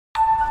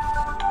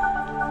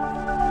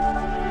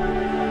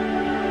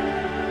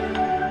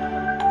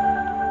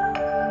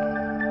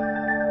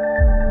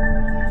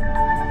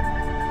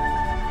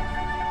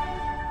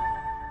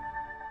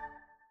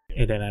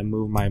and I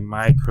move my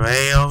mic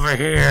way over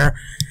here.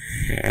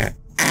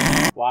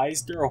 Why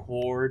is there a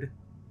horde?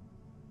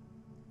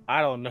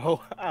 I don't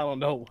know. I don't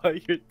know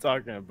what you're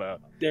talking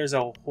about. There's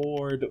a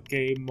horde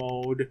game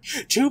mode.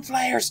 2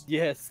 players!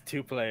 Yes,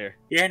 2-player.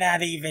 You're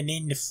not even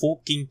in the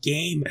fucking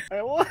game.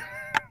 I want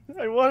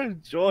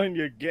to join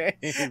your game.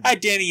 I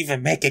didn't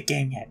even make a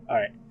game yet.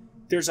 Alright.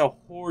 There's a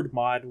horde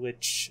mod,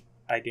 which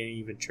I didn't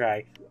even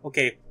try.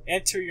 Okay,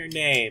 enter your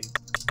name.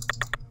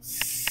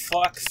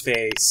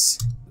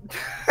 Fuckface.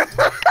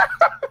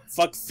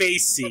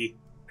 Fuckfacey.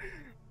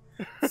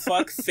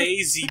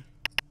 Fuckfazy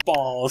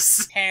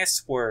balls.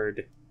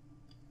 Password.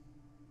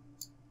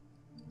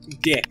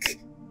 Dick.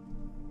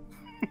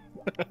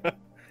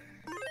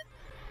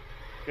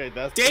 Okay,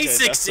 that's Day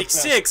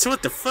 666.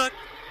 What the fuck?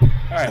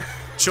 Alright.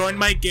 Join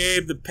my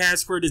game. The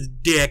password is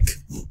dick.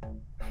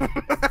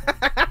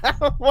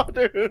 I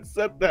wonder who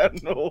said that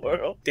in the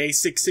world. Day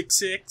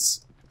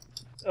 666.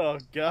 Oh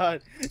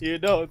god. You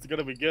know it's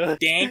gonna be good.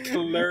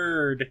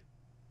 DarkLord.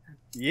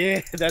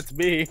 Yeah, that's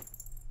me.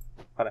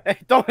 Hey,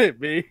 don't hit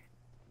me.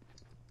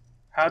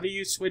 How do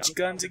you switch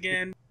guns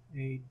again?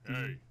 Hey,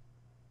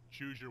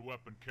 choose your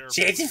weapon carefully.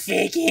 Shades of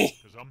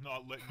Figgy. Because I'm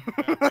not letting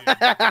you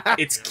back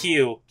in. It's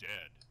Q.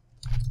 Dead.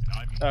 And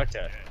I mean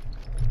Okay.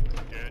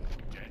 Dead.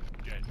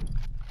 Dead.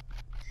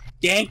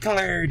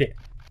 DarkLord.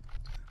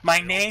 My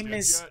name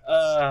is,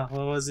 what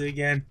was it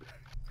again?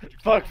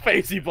 Fuck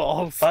facey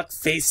balls. Fuck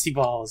facey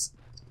balls.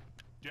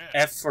 Dead.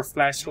 F for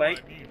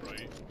flashlight. You know what I mean,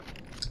 right?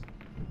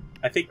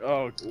 I think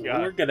Oh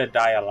god. we're gonna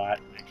die a lot.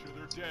 Make sure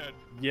they're dead.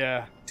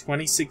 Yeah.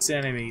 26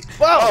 enemies.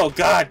 Whoa! Oh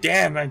god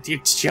damn, I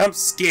did jump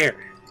scare.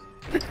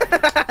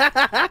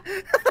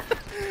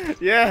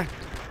 Yeah.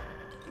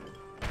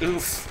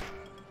 Oof.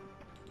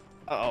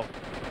 Uh-oh.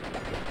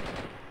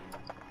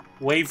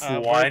 Wave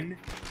 1.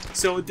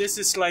 So this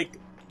is like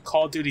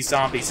Call of Duty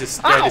Zombies,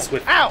 instead it's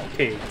with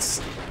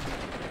pigs.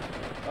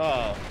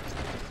 Oh.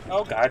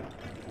 Oh god.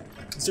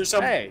 Is there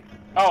some... Hey.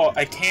 Oh,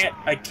 I can't.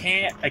 Ow!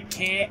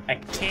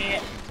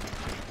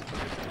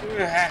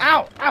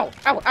 Ow! Ow!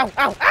 Ow! Ow!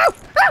 Ow!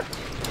 Ow!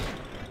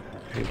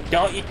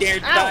 Don't you dare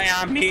die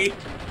on me!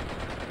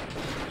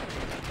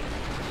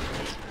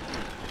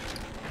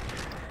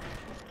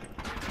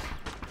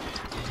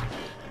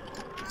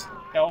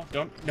 No,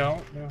 don't,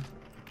 no.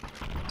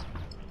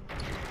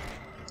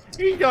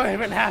 You don't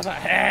even have a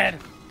head!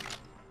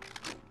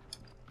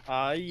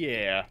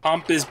 Yeah.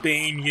 Pump is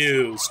being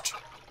used.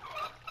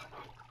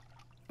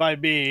 By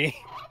me.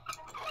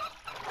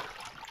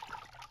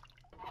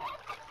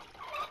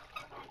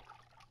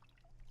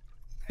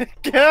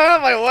 Get out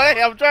of my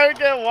way! I'm trying to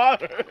get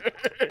water!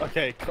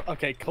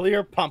 Okay,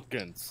 clear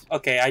pumpkins.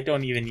 Okay, I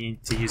don't even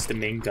need to use the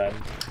main gun.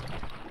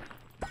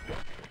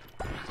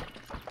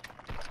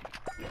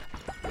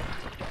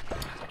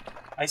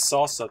 I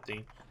saw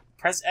something.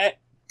 Press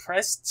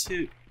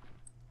to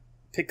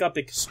pick up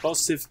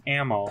explosive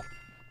ammo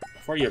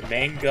for your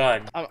main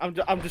gun.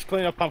 I'm just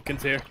cleaning up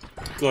pumpkins here.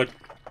 Good.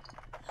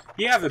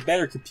 You have a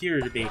better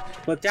computer than me,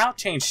 but that'll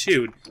change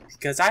soon,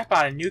 because I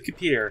bought a new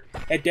computer,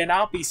 and then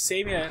I'll be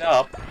saving it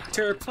up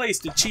to replace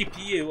the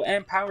GPU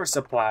and power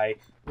supply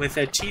with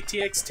a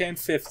GTX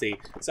 1050.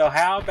 So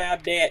how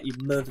about that, you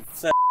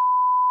motherfucker?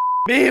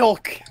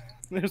 Milk!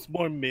 There's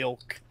more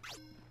milk.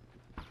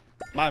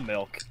 My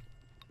milk.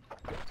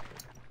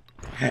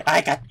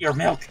 I got your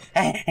milk.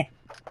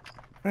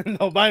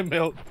 No, my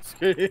milk.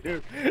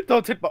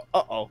 Don't take my...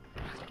 Uh-oh.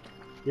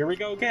 Here we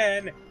go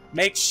again.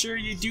 Make sure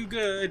you do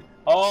good.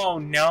 Oh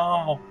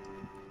no.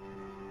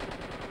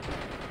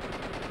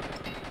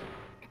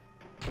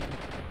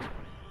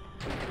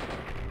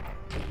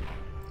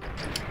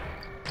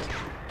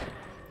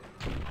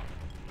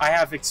 I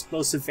have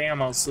explosive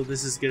ammo, so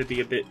this is gonna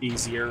be a bit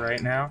easier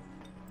right now.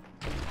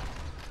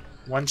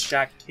 One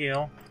shot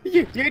kill.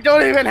 You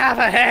don't even have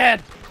a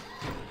head!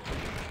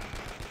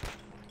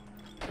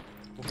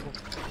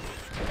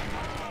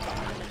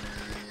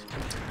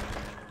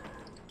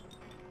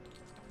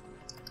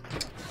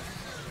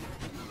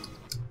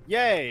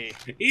 Yay!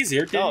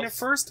 Easier than the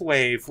first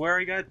wave, where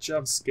I got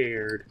jump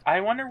scared. I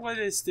wonder what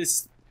is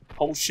this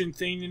potion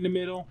thing in the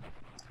middle?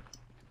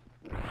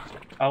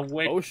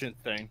 Ocean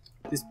thing?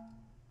 This...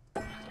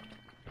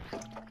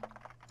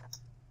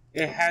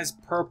 It has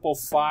purple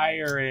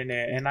fire in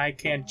it, and I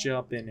can't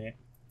jump in it.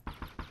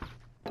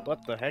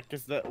 What the heck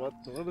is that? What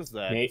is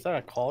that? Maybe, is that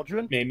a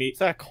cauldron? Maybe. Is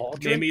that a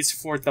cauldron? Maybe it's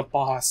for the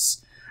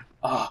boss.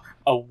 A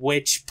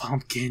witch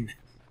pumpkin.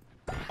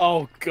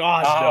 Oh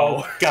god,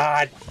 no. Oh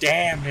god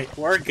damn it,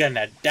 we're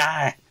gonna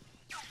die.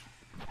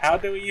 How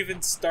do we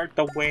even start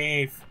the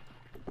wave?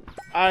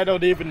 I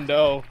don't even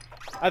know.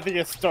 I think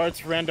it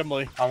starts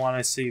randomly. I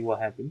wanna see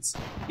what happens.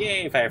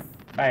 Yay,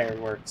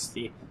 fireworks.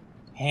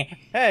 Hey!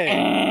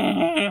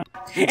 Yeah.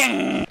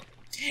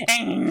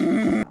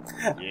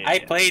 I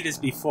played this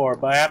before,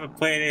 but I haven't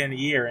played it in a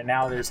year, and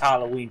now there's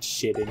Halloween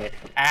shit in it.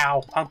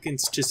 Ow,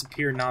 pumpkins just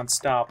appear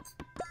non-stop.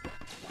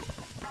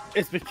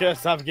 It's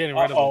because I'm getting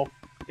rid of them.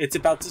 It's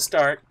about to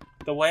start.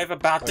 The wave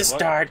about to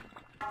start.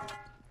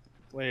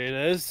 Wait, it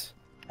is?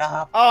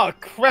 Oh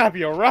crap!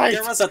 You're right.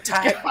 There was a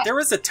there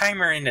was a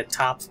timer in the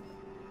top.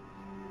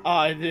 Oh,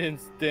 I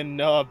didn't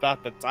know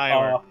about the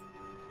timer.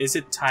 Is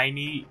it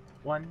tiny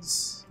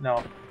ones?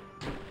 No.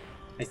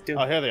 I still.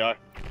 Oh, here they are.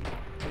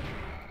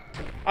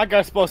 I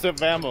got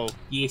explosive ammo.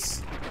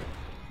 Yes.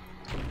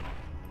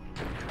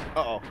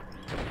 Uh-oh.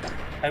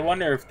 I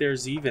wonder if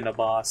there's even a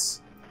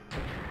boss.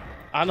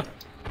 I don't...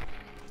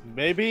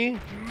 Maybe?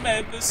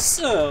 Maybe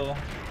so.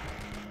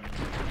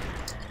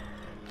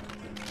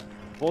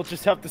 We'll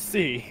just have to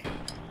see.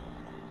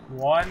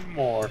 One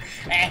more.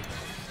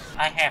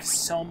 I have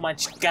so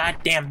much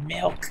goddamn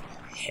milk.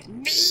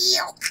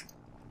 Milk!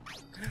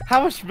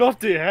 How much milk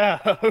do you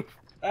have?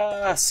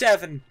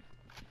 7.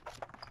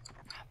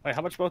 Wait,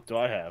 how much milk do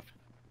I have?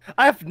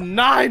 I have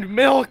 9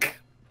 milk!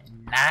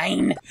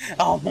 9?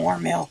 Oh, more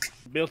milk.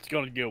 Milk's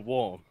gonna get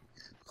warm.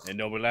 And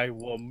nobody like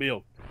warm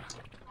milk.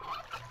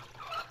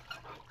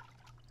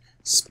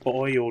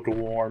 Spoiled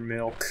warm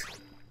milk.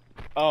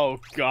 Oh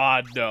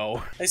god,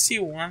 no. I see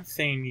one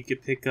thing you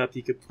could pick up,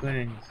 you could put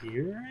in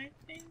here, I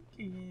think?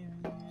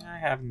 Yeah, I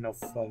have no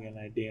fucking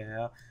idea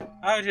how.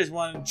 I just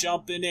want to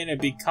jump in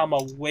and become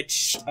a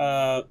witch,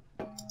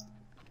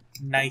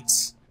 knight.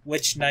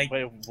 Witch knight.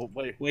 Wait,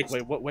 what if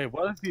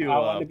you, I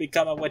want to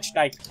become a witch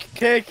knight.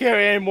 Can't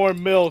carry any more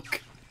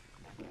milk.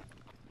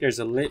 There's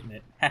a lid in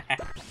it.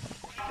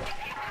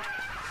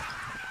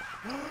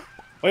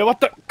 Wait, what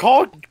the?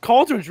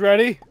 Cauldron's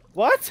ready.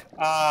 What?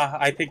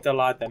 I picked a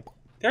lot of them.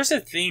 There's a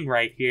thing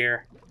right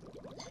here.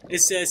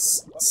 It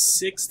says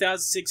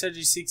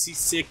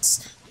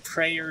 6,666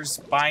 prayers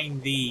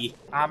bind thee.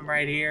 I'm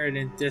right here,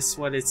 and this is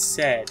what it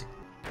said.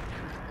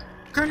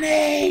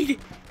 Grenade!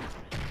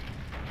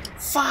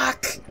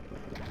 Fuck!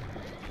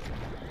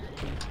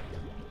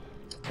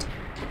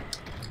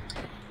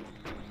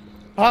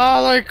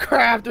 Holy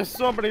crap! There's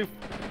so many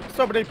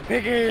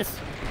piggies.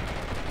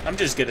 I'm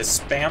just gonna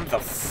spam the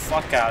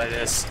fuck out of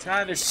this.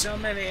 God, there's so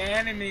many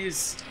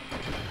enemies.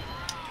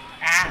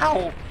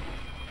 Ow!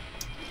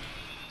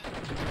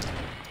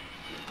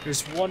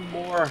 There's one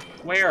more.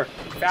 Where?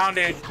 Found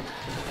it.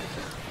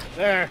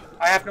 There.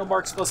 I have no more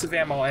explosive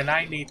ammo, and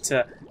I need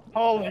to.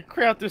 Holy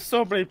crap! There's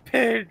so many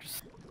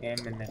pigs.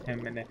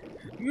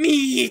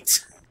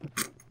 Meat.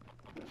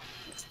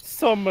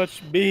 So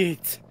much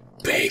meat.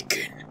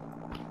 Bacon.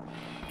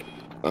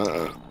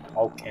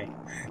 Okay.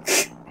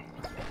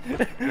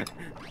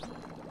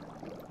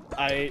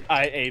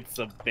 I ate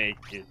some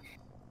bacon.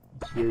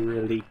 You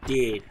really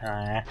did,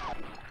 huh?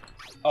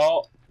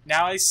 Oh,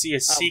 now I see a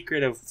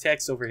secret of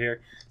text over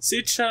here.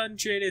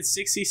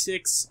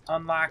 666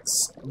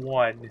 unlocks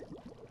 1.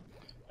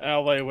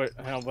 Oh wait,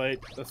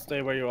 let's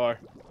stay where you are.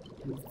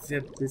 You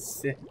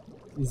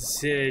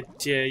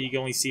can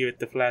only see it with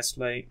the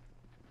flashlight.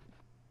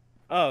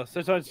 Oh,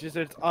 sometimes she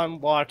says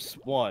unlocks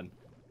 1.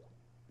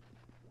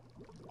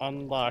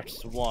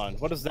 Unlocks 1.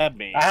 What does that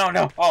mean? I don't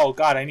know. Oh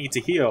god, I need to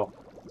heal.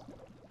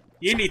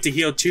 You need to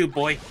heal too,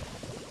 boy.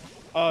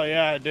 Oh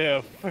yeah, I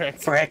do.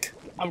 Frick.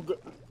 I'm good.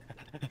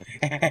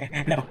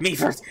 No, me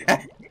first.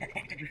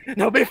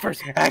 No, me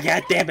first.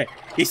 God damn it.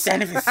 You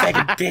son of a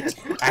fucking bitch.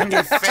 I'm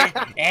gonna frick.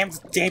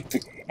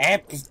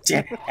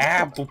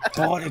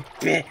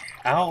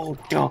 Oh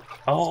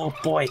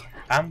boy.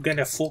 I'm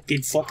gonna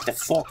fucking fuck the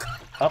fuck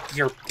up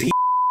your p.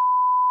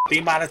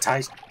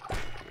 Demonetized.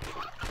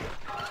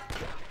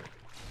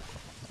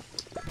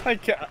 I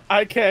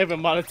can't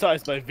even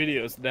monetize my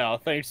videos now.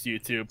 Thanks,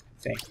 YouTube.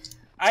 Thanks.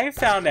 I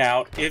found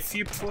out if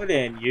you put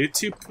in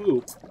YouTube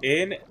poop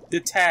in the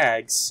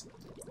tags,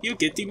 you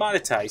get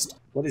demonetized.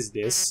 What is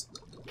this?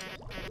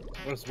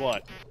 What's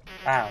what?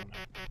 Ow.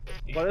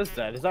 What is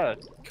that? Is that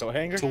a coat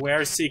hanger? To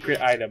wear a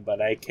secret item,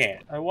 but I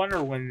can't. I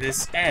wonder when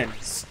this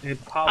ends.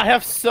 I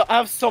have so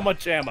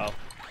much ammo.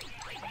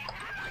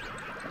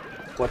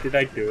 What did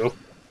I do?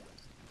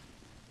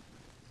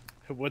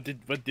 What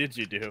did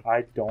you do?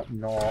 I don't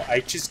know. I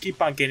just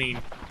keep on getting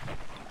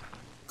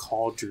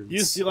cauldrons.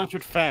 Use the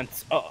electric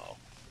fence. Uh-oh.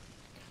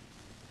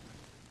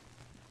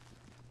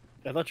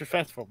 Electric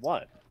fence for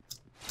what?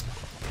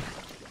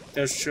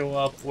 They'll show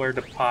up where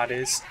the pot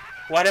is.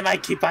 What am I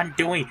keep on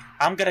doing?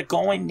 I'm gonna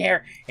go in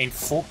there and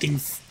fucking...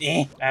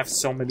 I have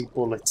so many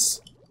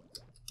bullets.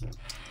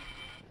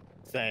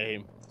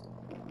 Same.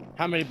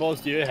 How many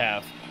bullets do you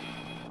have?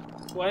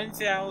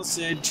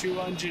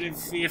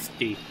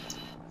 1,250.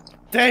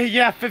 Dang,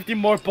 you have 50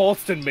 more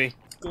bullets than me.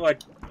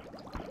 Good.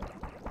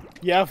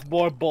 You have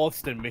more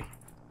bullets than me.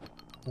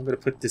 I'm gonna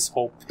put this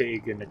whole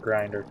pig in the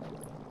grinder.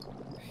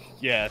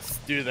 Yes,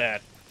 do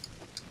that.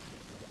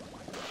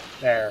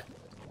 There.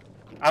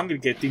 I'm gonna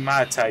get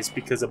demonetized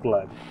because of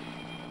blood.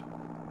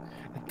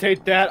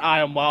 Take that,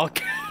 I am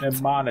Wildcat.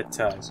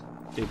 Demonetized.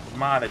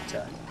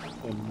 Demonetized.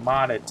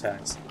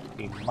 Demonetized.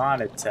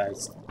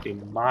 Demonetized.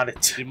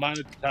 Demonetized.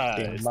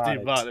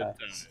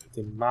 Demonetized.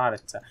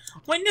 Demonetized.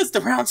 When does the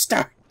round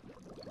start?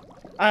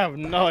 I have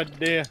no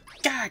idea.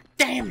 God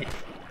damn it!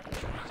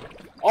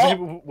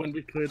 Maybe Oh! when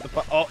we cleared the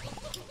oh.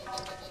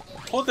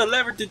 Pull the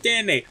lever to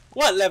detonate.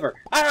 What lever?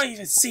 I don't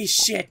even see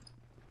shit.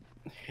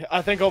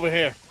 I think over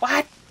here.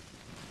 What?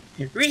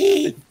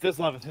 Whee! This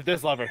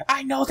lever.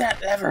 I know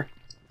that lever.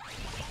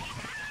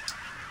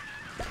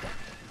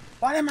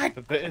 What am I?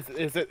 But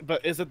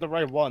is it the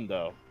right one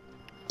though?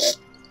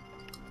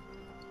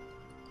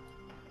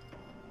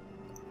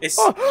 It's,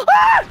 Oh!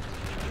 Ah!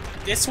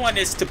 this one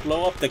is to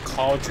blow up the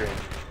cauldron.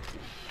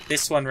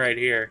 This one right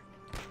here.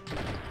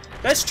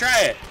 Let's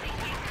try it.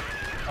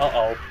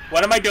 Uh-oh.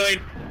 What am I doing?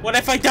 What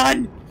have I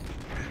done?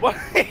 What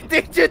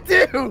did you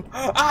do?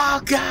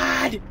 Oh,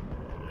 God!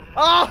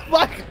 Oh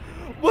my!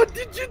 What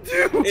did you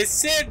do? It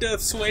said to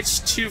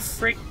switch to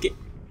freaking...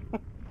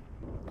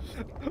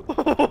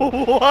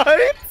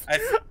 What?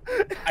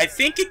 I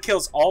think it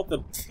kills all the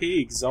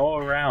pigs all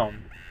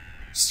around.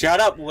 Shut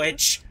up,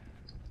 witch.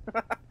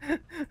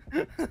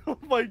 Oh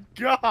my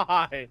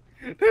god!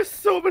 There's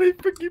so many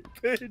freaking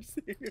pigs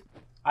here.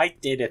 I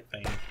did a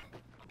thing.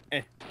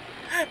 Eh.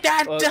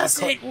 That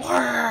doesn't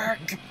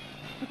work!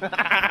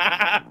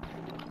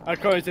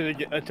 According to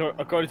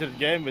the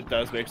game, it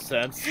does make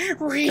sense.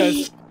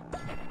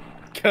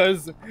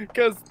 Cause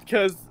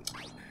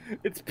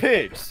it's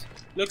pigs.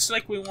 Looks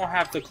like we won't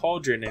have the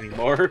cauldron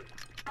anymore.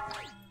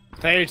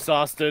 Thanks,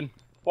 Austin.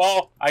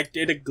 Well, I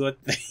did a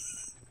good thing.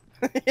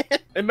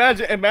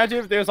 Imagine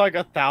if there's like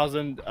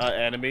 1,000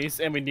 enemies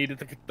and we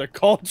needed the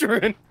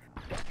cauldron.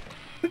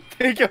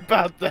 Think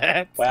about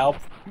that. Well,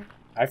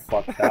 I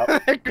fucked up.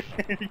 Great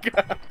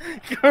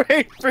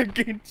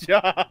freaking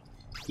job.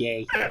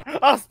 Yay.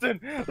 Austin,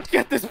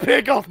 get this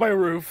pig off my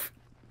roof.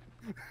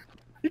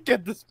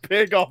 Get this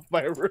pig off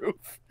my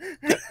roof.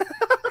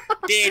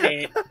 Did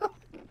it.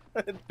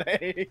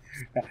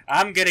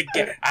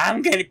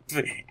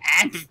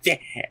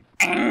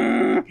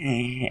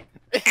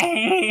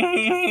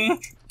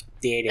 Thanks.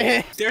 Did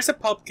it. There's a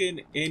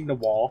pumpkin in the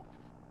wall.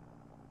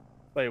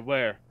 Wait,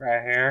 where?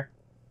 Right here.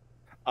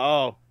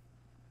 Oh.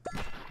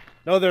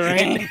 No, there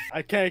ain't.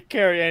 I can't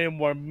carry any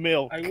more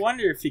milk. I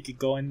wonder if he could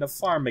go in the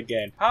farm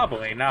again.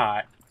 Probably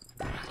not.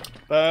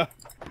 But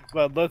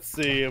let's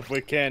see if we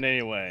can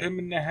anyway.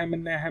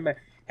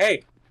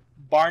 Hey,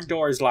 barn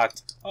door is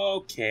locked.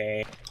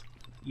 Okay.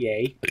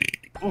 Yay.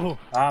 Ooh.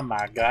 Oh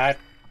my god.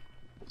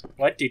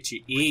 What did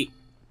you eat?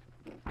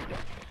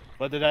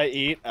 What did I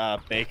eat?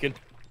 Bacon.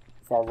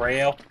 For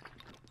real?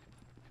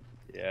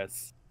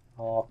 Yes.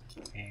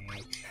 Okay.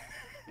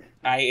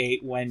 I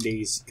ate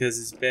Wendy's because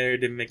it's better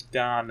than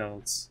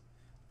McDonald's.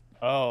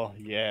 Oh,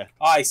 yeah.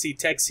 Oh, I see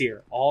text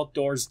here. All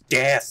doors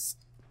death.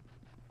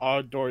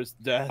 All doors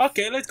death.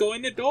 Okay, let's go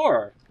in the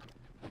door.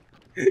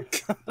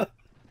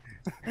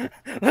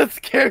 Let's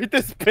carry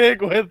this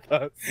pig with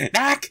us.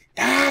 Knock!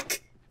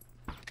 Knock!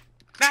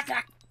 Knock,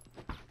 knock!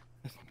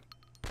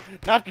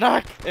 Knock,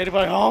 knock.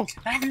 Anybody home?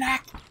 Knock,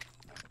 knock!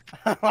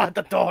 At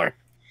the door.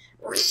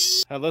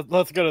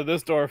 Let's go to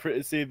this door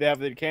for see if they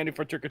have any candy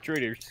for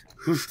trick-or-treaters.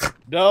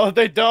 No,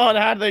 they don't.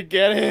 How do they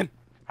get in?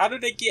 How do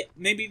they get?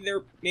 Maybe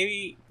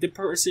the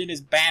person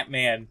is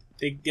Batman.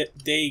 They get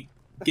in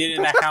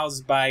the house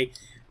by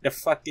the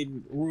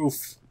fucking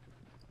roof.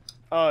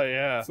 Oh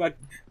yeah. Fuck,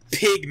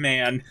 Pig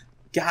Man.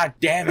 God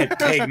damn it,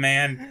 Pig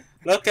Man.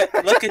 Look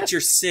at your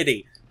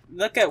city.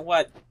 Look at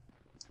what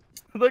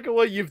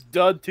you've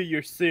done to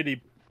your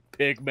city,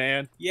 Pig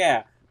Man.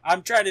 Yeah,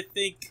 I'm trying to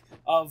think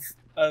of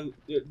a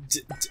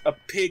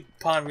pig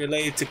pun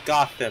related to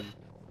Gotham.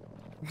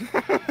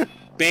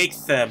 Bake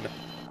them.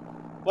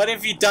 What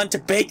have you done to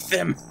bake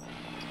them?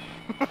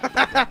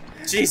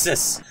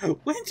 Jesus,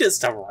 we're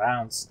just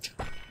around.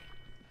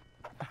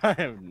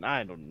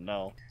 I don't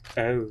know.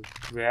 Oh,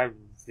 yeah.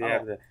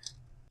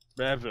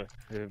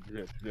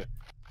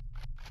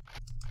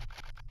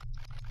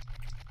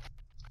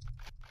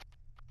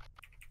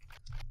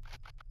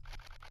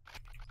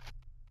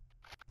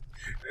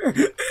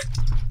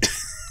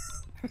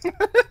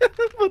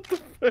 What the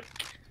fuck?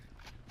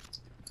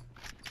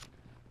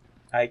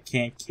 I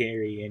can't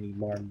carry any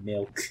more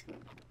milk.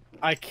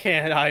 I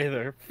can't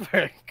either.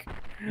 Frick.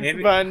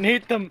 Maybe, But I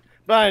need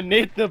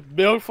the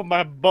milk for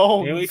my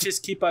bones. maybe we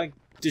just keep on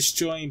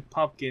destroying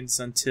pumpkins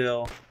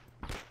until...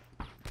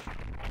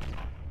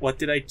 What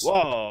did I...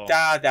 Whoa.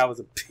 Ah, that was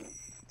a pig.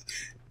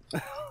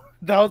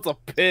 That was a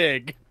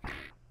pig.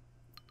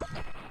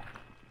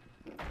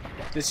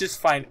 Let's just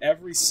find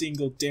every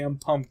single damn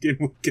pumpkin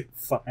we can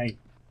find.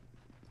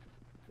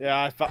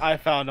 Yeah, I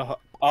found a...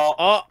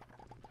 Oh,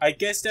 I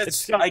guess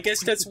that's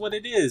what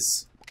it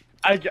is.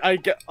 I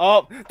get...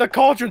 Oh, the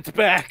cauldron's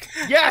back!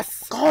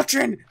 Yes!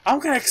 Cauldron! I'm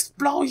gonna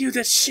explode you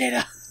to shit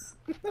up!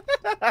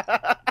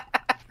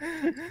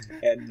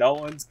 And no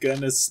one's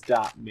gonna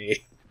stop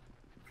me.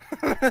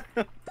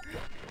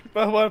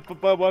 But what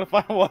if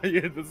I want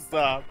you to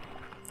stop?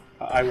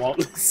 I won't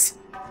listen.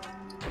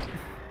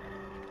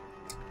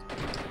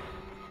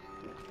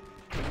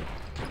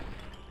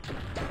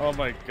 Oh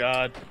my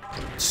god.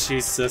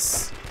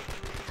 Jesus.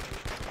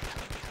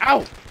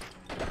 Ow!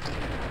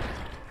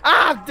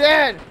 Ah, I'm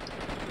dead!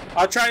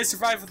 I'll try to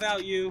survive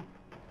without you.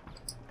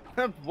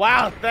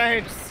 Wow,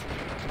 thanks!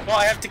 Well,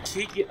 I have to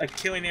keep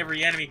killing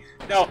every enemy.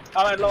 No,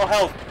 I'm at low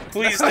health.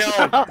 Please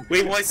don't.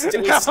 We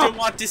still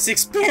want this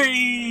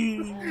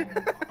experience.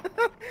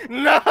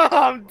 No,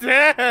 I'm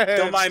dead.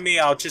 Don't mind me.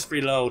 I'll just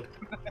reload.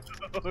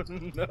 Oh,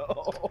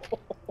 no.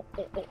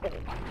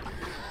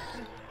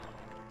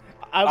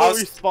 I will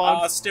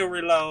respawn. I'll still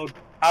reload.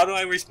 How do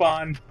I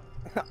respawn?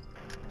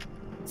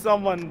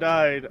 Someone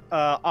died.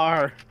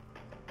 R.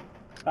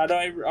 How do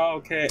I? Oh,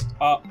 okay.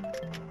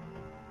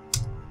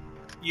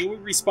 You will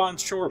respawn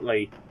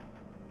shortly.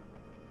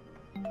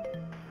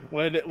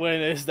 When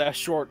is that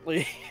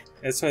shortly?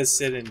 That's what it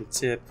said in the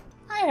tip.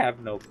 I have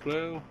no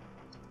clue.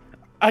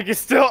 I can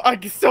still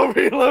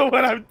reload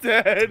when I'm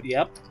dead.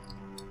 Yep.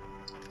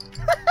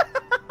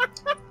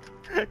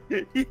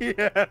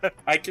 Yeah.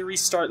 I can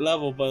restart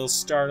level, but it'll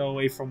start all the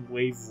way from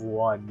wave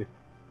 1.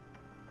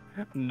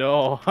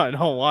 No, I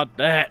don't want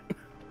that.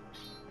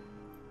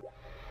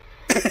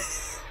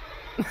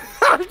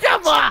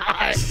 Come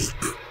on!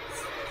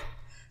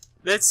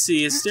 Let's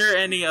see, is there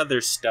any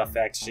other stuff,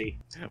 actually?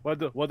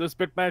 What does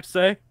Big Match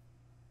say?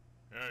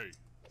 Hey,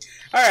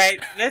 Alright,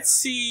 let's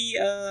see,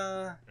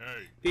 hey.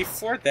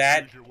 before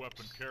that, Use your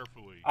weapon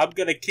carefully. I'm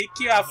gonna kick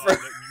you out I'm for...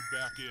 not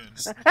letting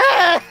you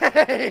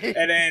back in. Hey!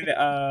 And then,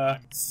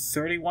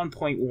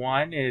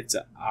 31.1, it's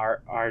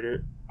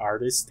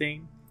artist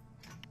thing.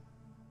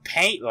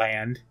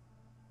 Paintland.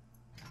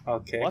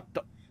 Okay. What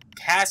the?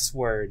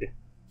 Password.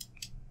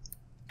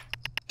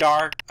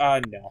 No.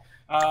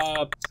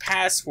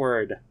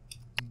 Password.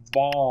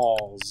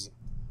 Balls.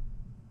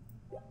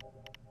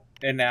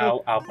 And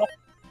now I'll...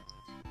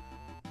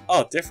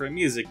 Oh, different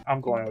music.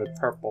 I'm going with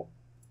purple.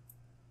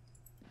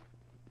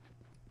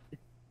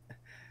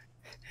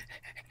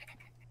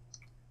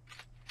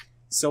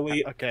 So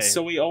we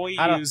only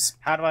use...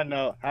 How do I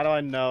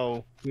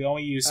know? We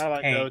only use How do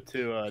I paint. know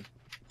to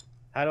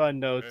How do I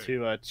know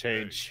to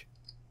change?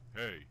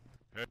 Hey.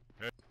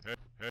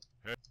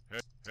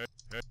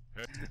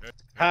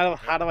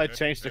 How do I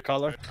change the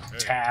color?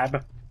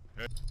 Tab.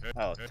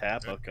 Oh,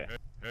 tab. Okay.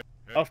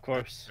 Of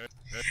course.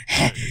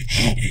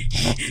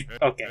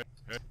 Okay.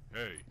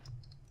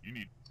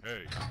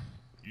 Hey,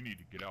 you need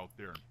to get out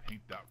there and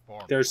paint that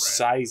farm. There's red.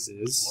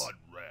 sizes. Blood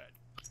red.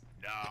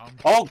 Now I'm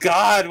Oh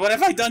God! What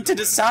have I done to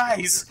the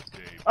size?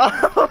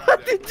 Oh,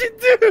 what did you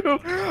do?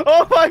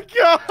 Oh my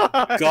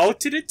god! Go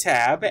to the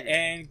tab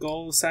and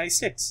go size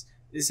 6.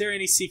 Is there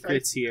any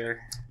secrets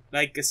here?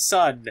 Like a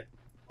sun.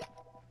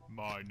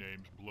 My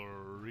name's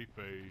Blurry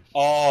Face.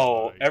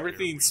 Oh, I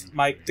everything's care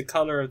for you, the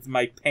color of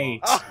my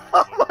paint.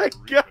 Oh my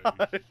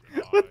god!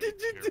 What did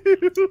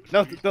you do?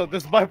 No,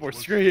 this is my board.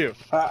 Screw you.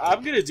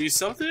 I'm gonna do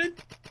something.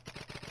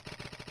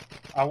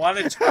 I want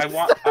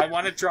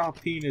to draw a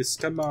penis.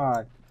 Come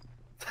on.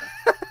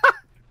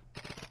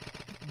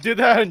 Do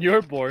that on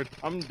your board.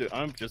 I'm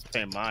just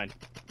paying mine.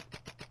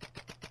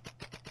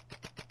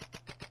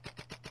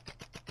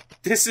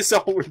 This is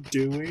all we're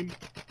doing.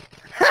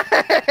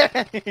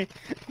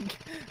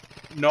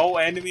 No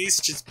enemies,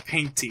 just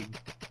painting.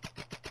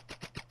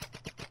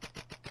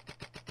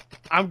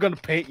 I'm gonna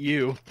paint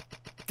you.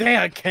 Dang,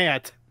 I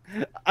can't.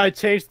 I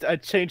changed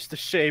the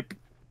shape.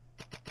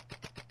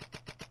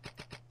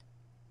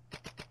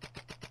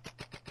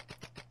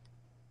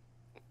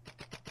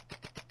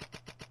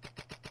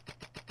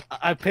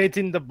 I'm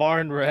painting the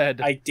barn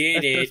red. I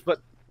did it.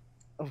 But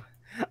oh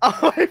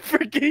my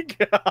freaking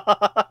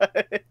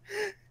god!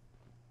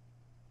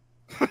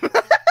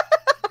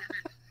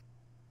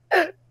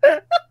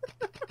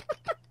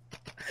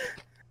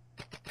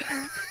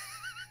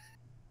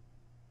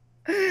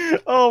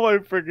 Oh my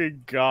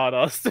freaking god,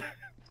 Austin.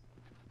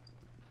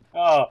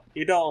 Oh,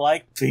 you don't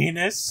like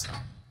penis?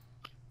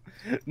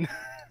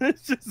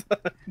 It's just...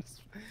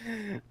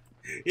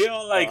 You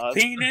don't like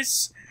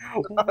penis?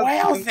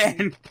 Well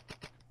then.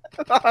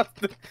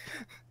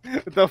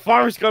 The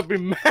farmer's gonna be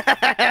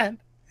mad.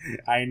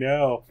 I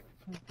know.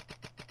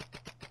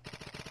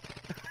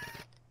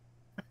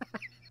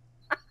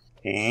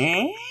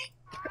 Eh?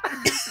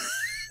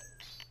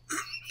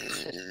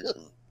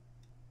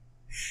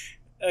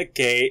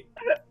 Okay.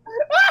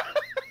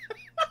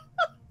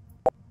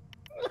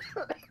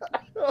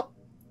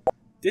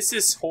 This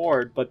is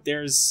Horde, but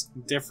there's a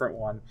different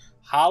one.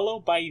 Hollow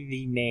by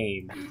the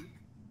name.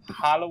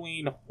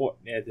 Halloween Horde.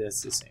 Yeah,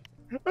 that's the same.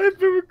 I've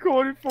been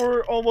recording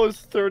for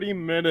almost 30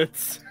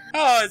 minutes.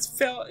 Oh,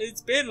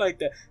 it's been like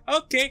that.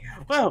 Okay,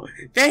 well,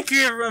 thank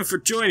you everyone for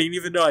joining,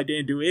 even though I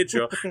didn't do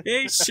intro.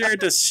 Make sure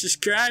to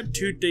subscribe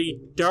to the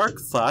Dark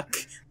Fuck.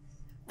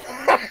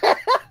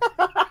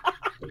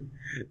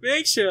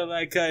 Make sure to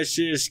like, share,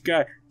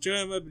 subscribe,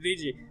 join my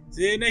DJ.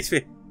 See you next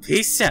week.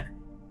 Peace out.